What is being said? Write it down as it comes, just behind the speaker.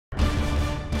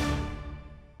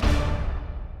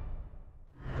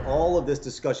of this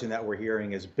discussion that we're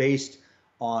hearing is based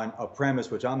on a premise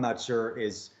which I'm not sure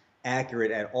is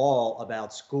accurate at all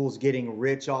about schools getting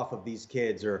rich off of these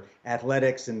kids or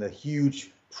athletics and the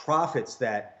huge profits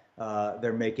that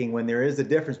they're making when there is a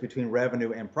difference between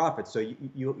revenue and profit. So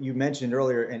you mentioned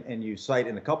earlier, and you cite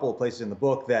in a couple of places in the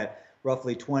book that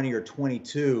roughly 20 or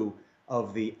 22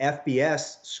 of the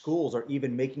FBS schools are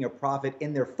even making a profit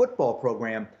in their football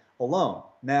program alone.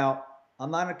 Now, I'm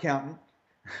not an accountant.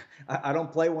 I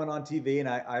don't play one on TV, and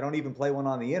I don't even play one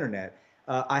on the internet.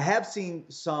 I have seen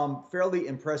some fairly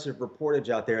impressive reportage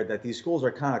out there that these schools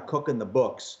are kind of cooking the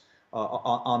books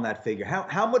on that figure.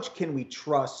 How much can we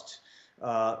trust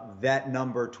that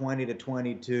number, 20 to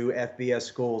 22 FBS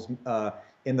schools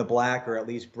in the black, or at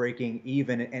least breaking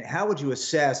even? And how would you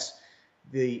assess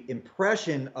the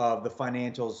impression of the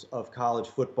financials of college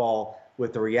football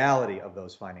with the reality of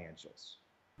those financials?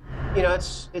 You know,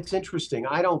 it's interesting.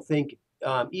 I don't think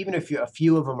even if a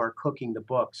few of them are cooking the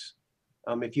books,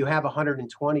 if you have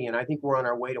 120, and I think we're on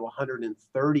our way to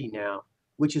 130 now,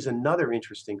 which is another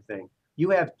interesting thing. You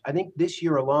have, I think this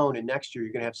year alone and next year,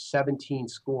 you're going to have 17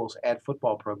 schools add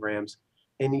football programs.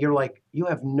 And you're like, you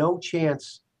have no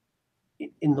chance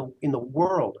in the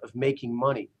world of making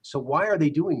money. So why are they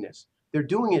doing this? They're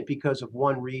doing it because of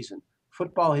one reason.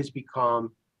 Football has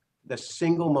become the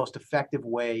single most effective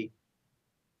way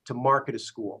to market a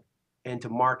school and to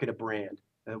market a brand.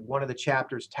 One of the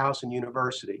chapters, Towson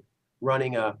University,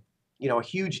 running a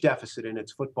huge deficit in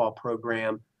its football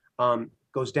program,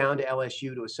 goes down to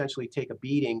LSU to essentially take a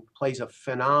beating, plays a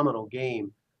phenomenal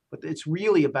game. But it's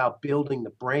really about building the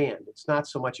brand. It's not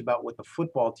so much about what the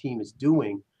football team is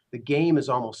doing. The game is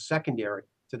almost secondary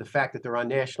to the fact that they're on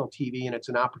national TV, and it's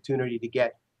an opportunity to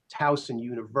get Towson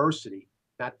University,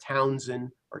 not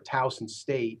Townsend or Towson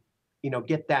State,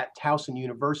 get that Towson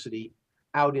University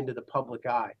out into the public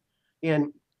eye.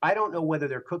 And I don't know whether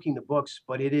they're cooking the books,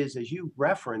 but it is, as you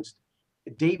referenced,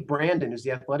 Dave Brandon, who's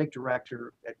the athletic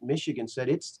director at Michigan, said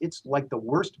it's like the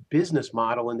worst business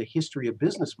model in the history of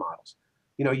business models.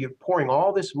 You're pouring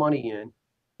all this money in,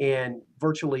 and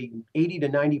virtually 80 to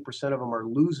 90% of them are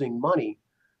losing money,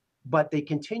 but they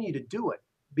continue to do it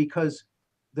because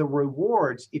the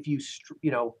rewards, if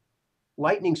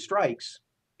lightning strikes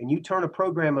and you turn a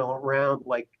program around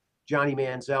like Johnny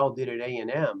Manziel did at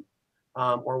A&M,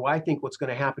 or I think what's going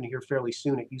to happen here fairly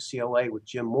soon at UCLA with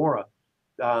Jim Mora,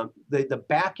 the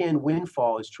back end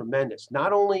windfall is tremendous.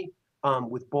 Not only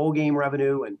with bowl game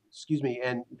revenue and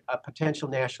a potential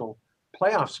national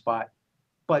playoff spot,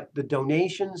 but the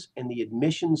donations and the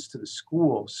admissions to the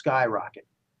school skyrocket.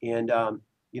 And the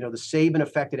Saban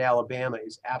effect at Alabama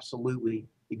is absolutely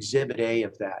exhibit A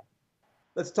of that.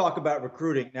 Let's talk about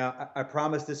recruiting. Now, I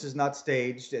promise this is not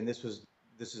staged, and this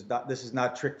is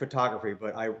not trick photography,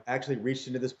 but I actually reached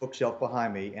into this bookshelf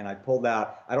behind me and I pulled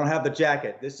out, I don't have the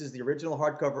jacket. This is the original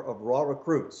hardcover of Raw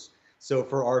Recruits. So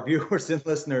for our viewers and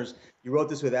listeners, you wrote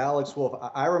this with Alex Wolf.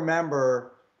 I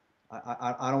remember,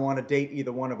 I don't want to date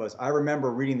either one of us. I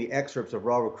remember reading the excerpts of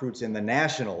Raw Recruits in the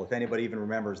National, if anybody even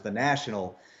remembers the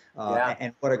National.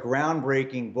 And what a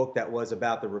groundbreaking book that was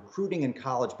about the recruiting in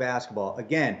college basketball.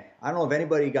 Again, I don't know if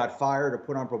anybody got fired or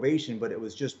put on probation, but it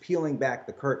was just peeling back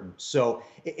the curtain. So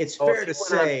it's fair to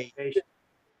say,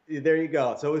 there you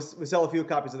go. So we sell a few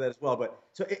copies of that as well. But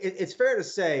so it's fair to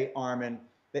say, Armen,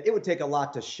 that it would take a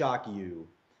lot to shock you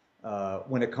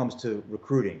when it comes to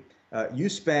recruiting. You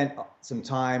spent some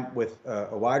time with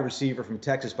a wide receiver from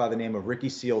Texas by the name of Ricky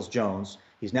Seals-Jones.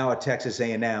 He's now at Texas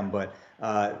A&M, but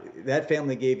that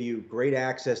family gave you great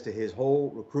access to his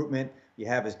whole recruitment. You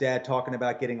have his dad talking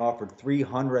about getting offered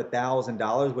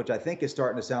 $300,000, which I think is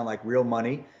starting to sound like real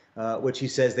money, which he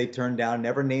says they turned down,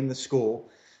 never named the school.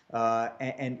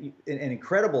 And an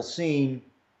incredible scene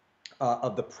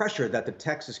of the pressure that the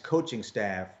Texas coaching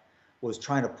staff was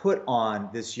trying to put on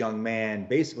this young man,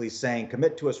 basically saying,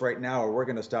 commit to us right now or we're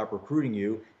going to stop recruiting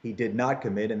you. He did not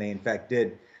commit, and they in fact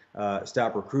did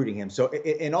stop recruiting him. So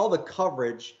in all the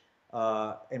coverage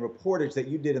and reportage that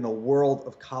you did in the world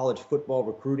of college football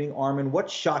recruiting, Armen, what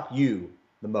shocked you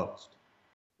the most?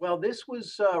 Well, this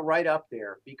was right up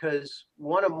there because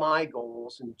one of my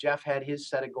goals, and Jeff had his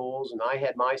set of goals and I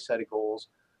had my set of goals,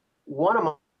 one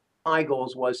of my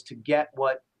goals was to get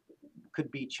what could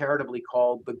be charitably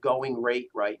called the going rate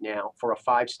right now for a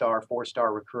 5-star,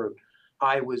 4-star recruit.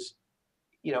 I was,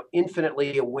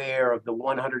 infinitely aware of the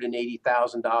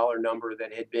 $180,000 number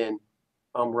that had been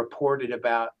reported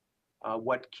about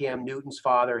what Cam Newton's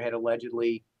father had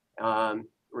allegedly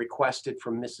requested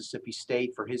from Mississippi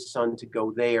State for his son to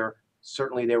go there.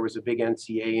 Certainly there was a big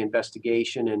NCAA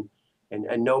investigation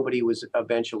and nobody was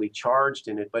eventually charged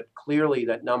in it, but clearly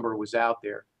that number was out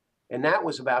there. And that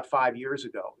was about 5 years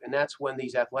ago. And that's when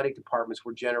these athletic departments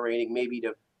were generating maybe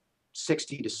to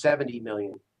 60 to 70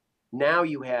 million. Now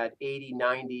you had 80,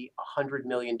 90, $100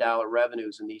 million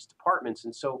revenues in these departments.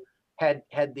 And so had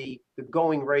the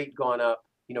going rate gone up,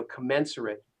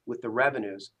 commensurate with the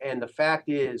revenues. And the fact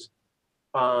is,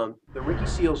 the Ricky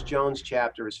Seals Jones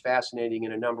chapter is fascinating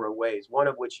in a number of ways. One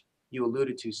of which you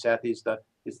alluded to, Seth, is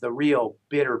the real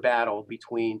bitter battle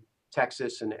between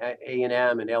Texas and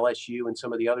A&M and LSU and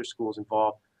some of the other schools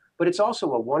involved. But it's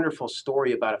also a wonderful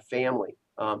story about a family,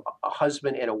 a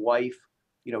husband and a wife,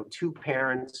 two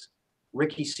parents.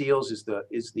 Ricky Seals is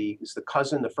the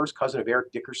cousin, the first cousin of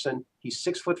Eric Dickerson. He's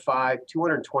 6'5",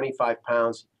 225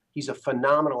 pounds. He's a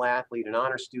phenomenal athlete, an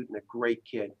honor student, a great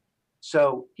kid.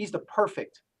 So he's the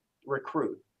perfect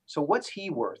recruit. So what's he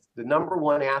worth? The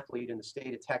 #1 athlete in the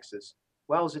state of Texas.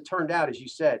 Well, as it turned out, as you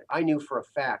said, I knew for a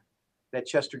fact that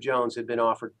Chester Jones had been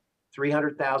offered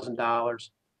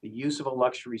 $300,000, the use of a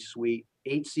luxury suite,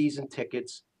 8 season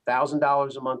tickets,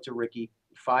 $1,000 a month to Ricky,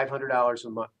 $500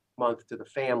 a month to the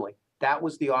family. That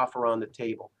was the offer on the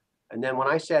table. And then when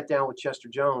I sat down with Chester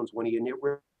Jones, when he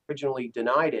originally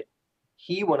denied it,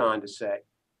 he went on to say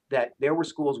that there were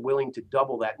schools willing to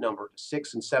double that number to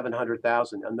 600,000 and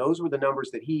 700,000. And those were the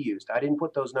numbers that he used. I didn't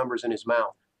put those numbers in his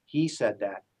mouth. He said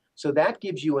that. So that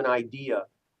gives you an idea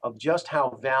of just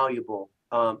how valuable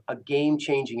a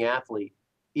game-changing athlete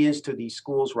is to these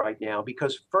schools right now.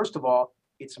 Because first of all,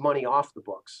 it's money off the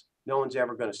books. No one's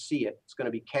ever going to see it. It's going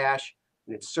to be cash,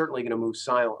 and it's certainly going to move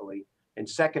silently. And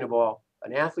second of all,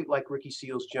 an athlete like Ricky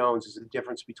Seals Jones is the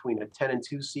difference between a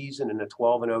 10-2 season and a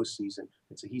 12-0 season.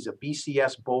 He's a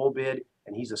BCS bowl bid,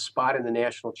 and he's a spot in the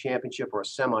national championship or a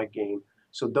semi game.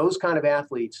 So those kind of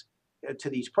athletes to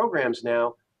these programs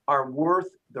now are worth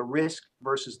the risk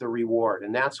versus the reward.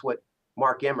 And that's what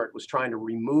Mark Emmert was trying to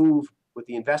remove with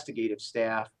the investigative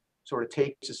staff, sort of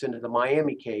takes us into the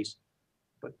Miami case.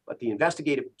 But the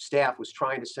investigative staff was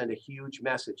trying to send a huge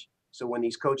message. So when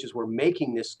these coaches were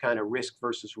making this kind of risk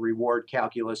versus reward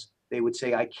calculus, they would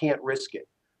say, I can't risk it.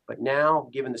 But now,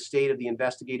 given the state of the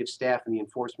investigative staff and the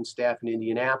enforcement staff in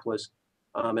Indianapolis,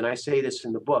 and I say this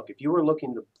in the book, if you were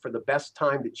looking for the best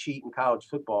time to cheat in college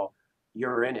football,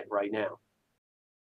 you're in it right now.